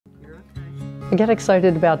I get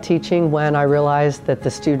excited about teaching when I realize that the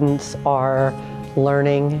students are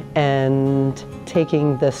learning and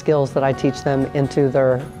taking the skills that I teach them into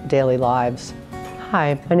their daily lives.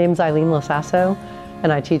 Hi, my name is Eileen LoSasso,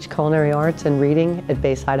 and I teach culinary arts and reading at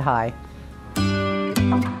Bayside High.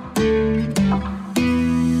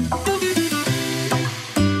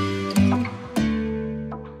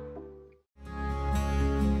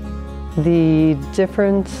 The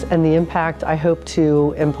difference and the impact I hope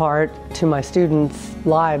to impart to my students'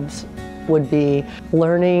 lives would be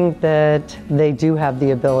learning that they do have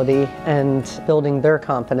the ability and building their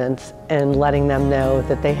confidence and letting them know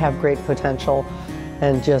that they have great potential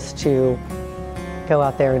and just to go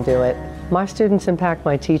out there and do it. My students impact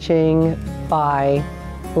my teaching by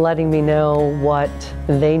letting me know what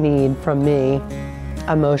they need from me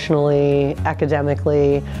emotionally,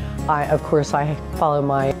 academically. Of course, I follow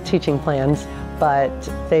my teaching plans, but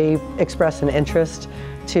they express an interest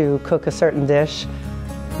to cook a certain dish.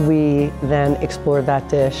 We then explore that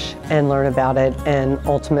dish and learn about it, and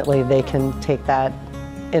ultimately they can take that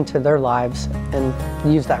into their lives and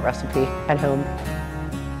use that recipe at home.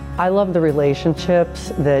 I love the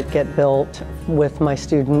relationships that get built with my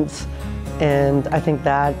students, and I think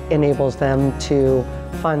that enables them to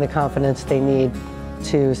find the confidence they need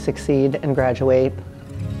to succeed and graduate.